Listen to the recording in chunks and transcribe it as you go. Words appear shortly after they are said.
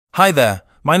Hi there,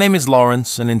 my name is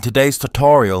Lawrence, and in today's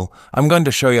tutorial I'm going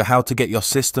to show you how to get your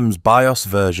system's BIOS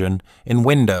version in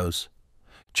Windows.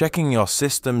 Checking your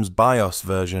system's BIOS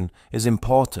version is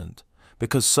important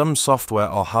because some software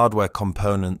or hardware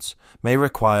components may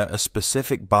require a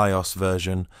specific BIOS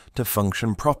version to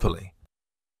function properly.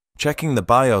 Checking the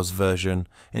BIOS version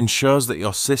ensures that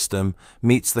your system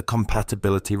meets the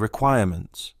compatibility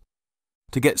requirements.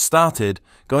 To get started,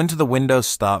 go into the Windows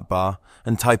Start bar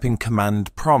and type in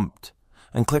Command Prompt,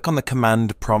 and click on the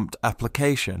Command Prompt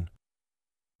application.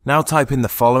 Now type in the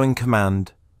following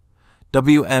command,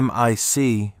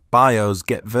 wmic BIOS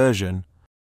get version,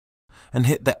 and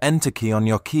hit the Enter key on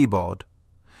your keyboard.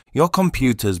 Your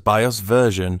computer's BIOS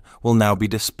version will now be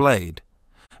displayed.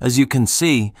 As you can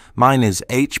see, mine is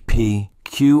HPQOEM,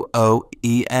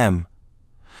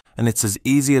 and it's as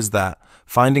easy as that.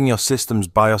 Finding your system's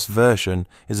BIOS version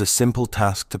is a simple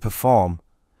task to perform.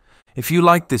 If you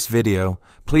liked this video,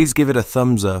 please give it a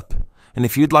thumbs up, and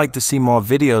if you'd like to see more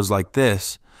videos like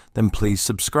this, then please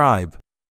subscribe.